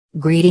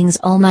Greetings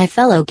all my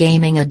fellow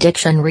gaming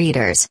addiction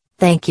readers,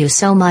 thank you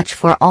so much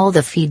for all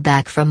the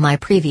feedback from my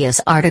previous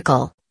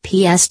article,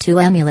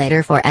 PS2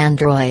 emulator for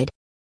Android.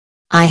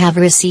 I have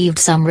received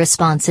some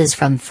responses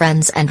from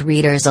friends and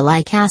readers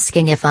alike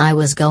asking if I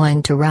was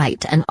going to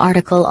write an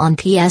article on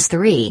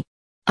PS3.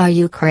 Are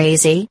you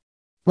crazy?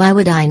 Why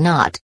would I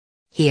not?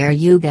 Here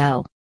you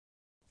go.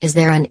 Is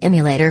there an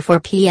emulator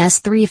for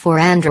PS3 for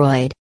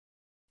Android?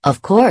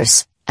 Of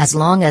course, as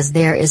long as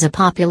there is a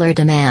popular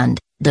demand.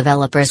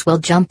 Developers will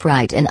jump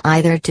right in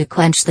either to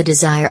quench the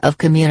desire of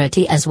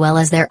community as well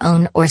as their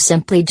own or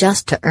simply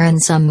just to earn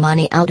some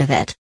money out of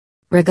it.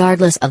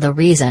 Regardless of the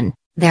reason,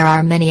 there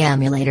are many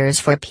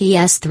emulators for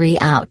PS3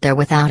 out there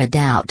without a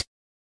doubt.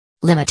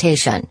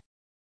 Limitation.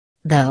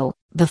 Though,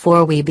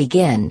 before we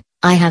begin,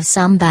 I have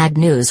some bad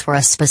news for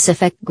a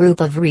specific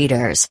group of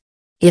readers.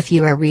 If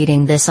you are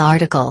reading this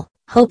article,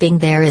 hoping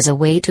there is a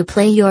way to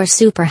play your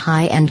super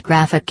high-end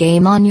graphic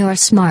game on your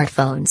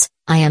smartphones,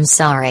 I am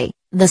sorry.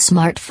 The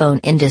smartphone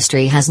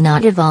industry has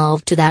not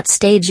evolved to that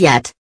stage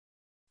yet.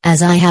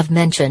 As I have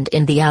mentioned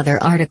in the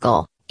other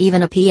article,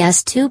 even a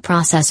PS2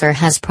 processor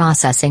has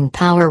processing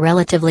power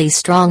relatively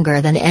stronger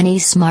than any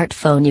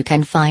smartphone you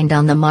can find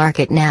on the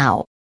market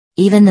now.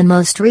 Even the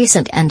most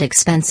recent and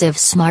expensive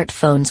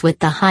smartphones with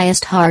the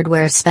highest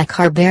hardware spec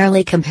are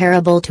barely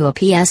comparable to a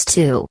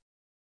PS2.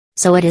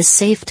 So it is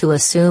safe to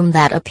assume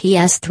that a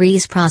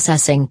PS3's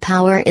processing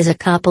power is a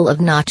couple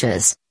of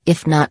notches,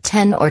 if not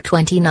 10 or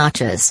 20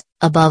 notches,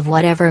 above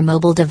whatever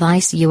mobile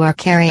device you are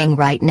carrying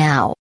right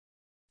now.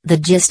 The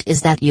gist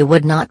is that you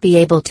would not be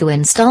able to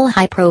install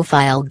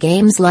high-profile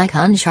games like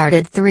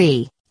Uncharted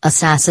 3,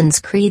 Assassin's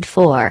Creed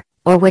 4,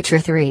 or Witcher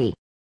 3.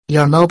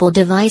 Your mobile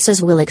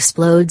devices will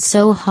explode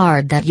so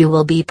hard that you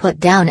will be put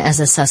down as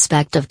a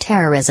suspect of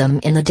terrorism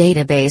in the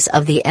database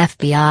of the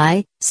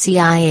FBI,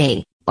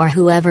 CIA, or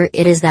whoever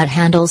it is that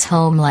handles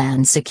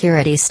homeland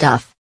security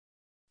stuff.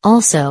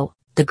 Also,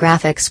 the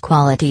graphics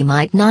quality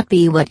might not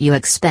be what you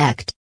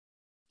expect.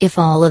 If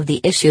all of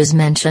the issues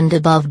mentioned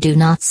above do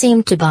not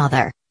seem to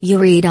bother, you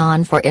read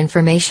on for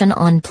information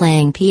on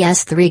playing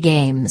PS3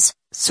 games,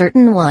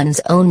 certain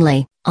ones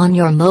only, on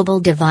your mobile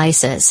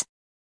devices.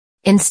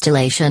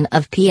 Installation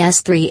of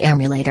PS3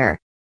 emulator.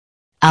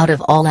 Out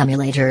of all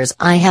emulators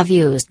I have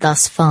used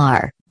thus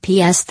far,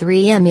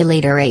 PS3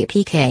 Emulator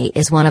APK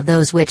is one of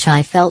those which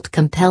I felt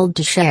compelled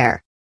to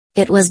share.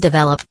 It was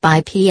developed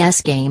by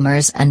PS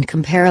gamers and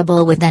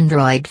comparable with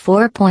Android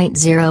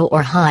 4.0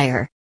 or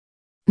higher.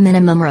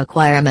 Minimum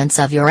requirements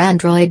of your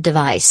Android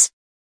device.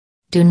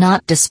 Do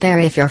not despair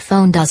if your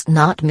phone does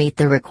not meet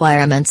the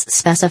requirements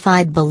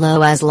specified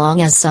below as long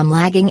as some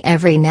lagging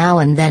every now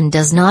and then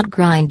does not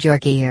grind your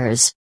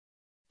gears.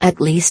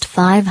 At least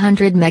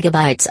 500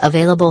 megabytes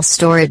available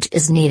storage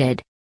is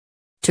needed.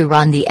 To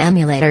run the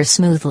emulator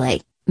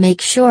smoothly,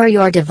 make sure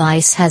your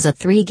device has a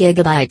 3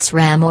 GB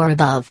RAM or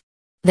above.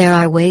 There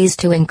are ways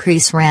to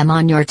increase RAM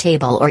on your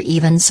table or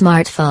even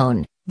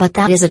smartphone, but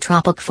that is a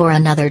topic for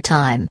another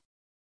time.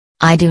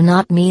 I do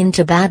not mean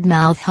to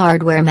badmouth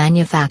hardware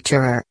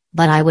manufacturer,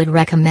 but I would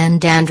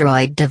recommend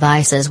Android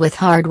devices with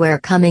hardware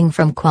coming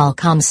from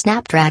Qualcomm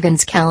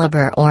Snapdragon's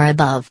caliber or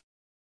above.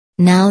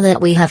 Now that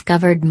we have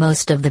covered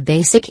most of the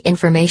basic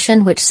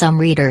information which some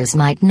readers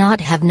might not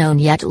have known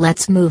yet,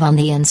 let's move on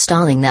the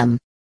installing them.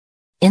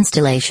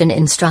 Installation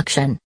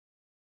instruction.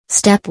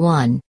 Step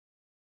 1.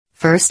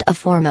 First and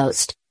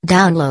foremost,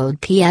 download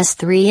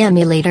PS3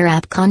 emulator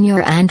app on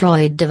your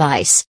Android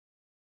device.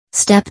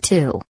 Step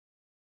 2.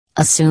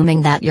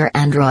 Assuming that your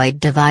Android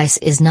device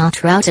is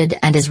not routed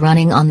and is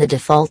running on the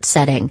default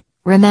setting,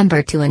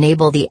 remember to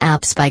enable the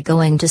apps by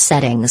going to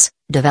Settings,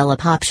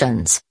 Develop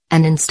Options,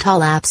 and install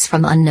apps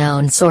from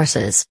unknown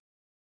sources.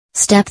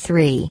 Step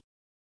 3.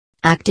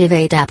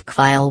 Activate app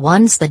file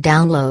once the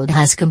download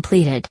has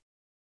completed.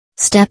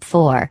 Step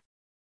 4.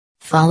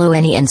 Follow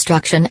any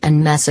instruction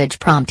and message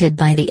prompted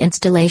by the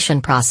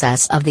installation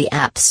process of the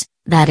apps,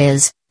 that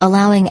is,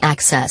 allowing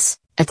access,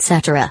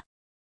 etc.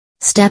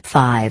 Step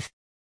 5.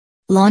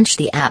 Launch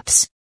the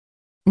apps.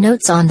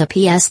 Notes on the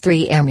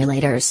PS3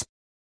 emulators.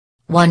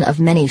 One of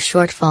many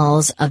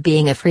shortfalls of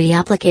being a free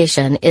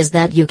application is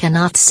that you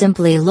cannot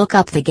simply look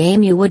up the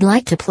game you would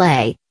like to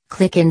play,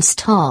 click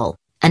install,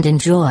 and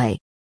enjoy.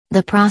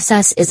 The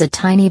process is a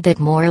tiny bit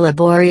more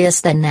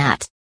laborious than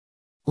that.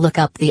 Look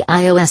up the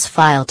iOS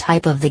file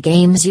type of the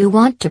games you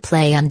want to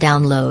play and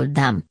download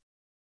them.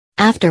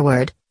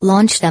 Afterward,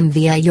 launch them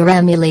via your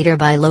emulator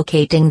by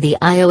locating the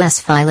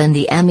iOS file in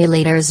the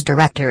emulator's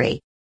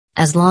directory.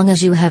 As long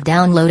as you have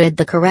downloaded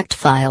the correct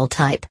file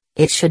type,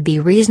 it should be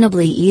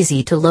reasonably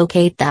easy to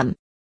locate them.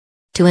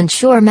 To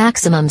ensure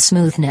maximum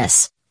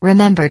smoothness,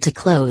 remember to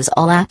close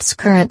all apps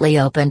currently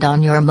opened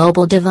on your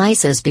mobile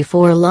devices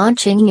before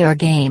launching your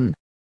game.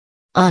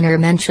 Honor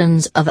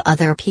mentions of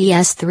other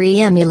PS3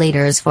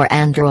 emulators for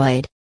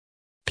Android.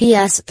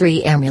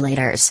 PS3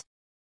 emulators.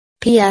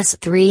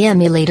 PS3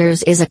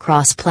 emulators is a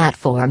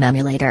cross-platform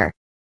emulator.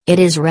 It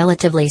is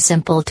relatively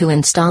simple to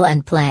install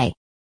and play.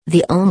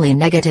 The only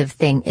negative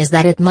thing is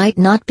that it might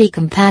not be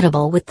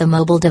compatible with the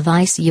mobile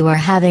device you are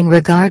having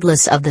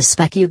regardless of the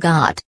spec you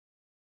got.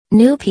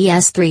 New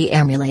PS3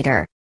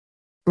 emulator.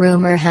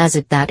 Rumor has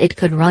it that it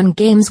could run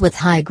games with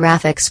high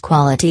graphics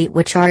quality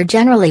which are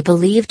generally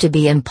believed to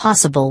be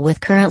impossible with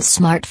current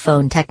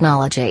smartphone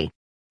technology.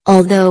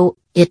 Although,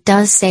 it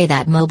does say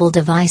that mobile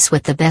device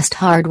with the best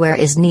hardware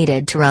is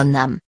needed to run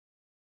them.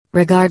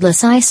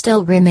 Regardless, I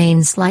still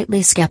remain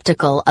slightly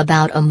skeptical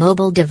about a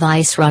mobile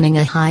device running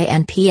a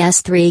high-end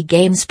PS3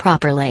 games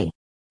properly.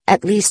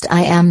 At least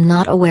I am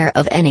not aware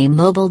of any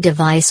mobile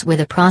device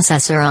with a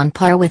processor on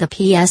par with a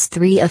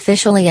PS3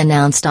 officially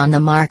announced on the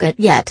market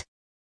yet.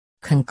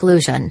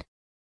 Conclusion.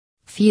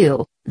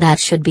 Phew, that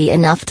should be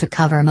enough to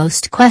cover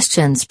most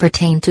questions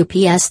pertain to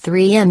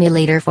PS3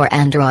 emulator for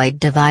Android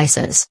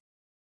devices.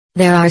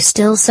 There are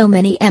still so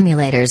many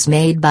emulators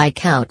made by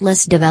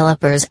countless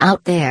developers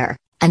out there,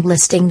 and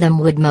listing them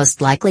would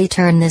most likely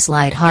turn this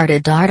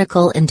light-hearted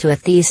article into a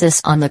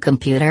thesis on the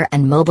computer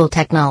and mobile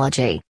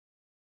technology.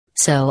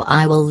 So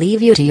I will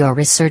leave you to your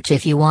research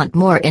if you want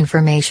more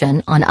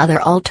information on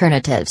other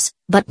alternatives,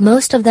 but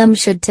most of them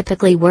should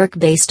typically work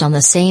based on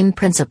the same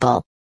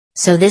principle.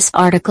 So this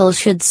article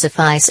should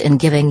suffice in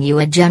giving you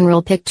a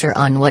general picture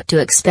on what to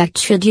expect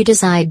should you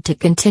decide to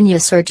continue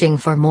searching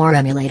for more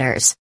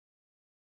emulators.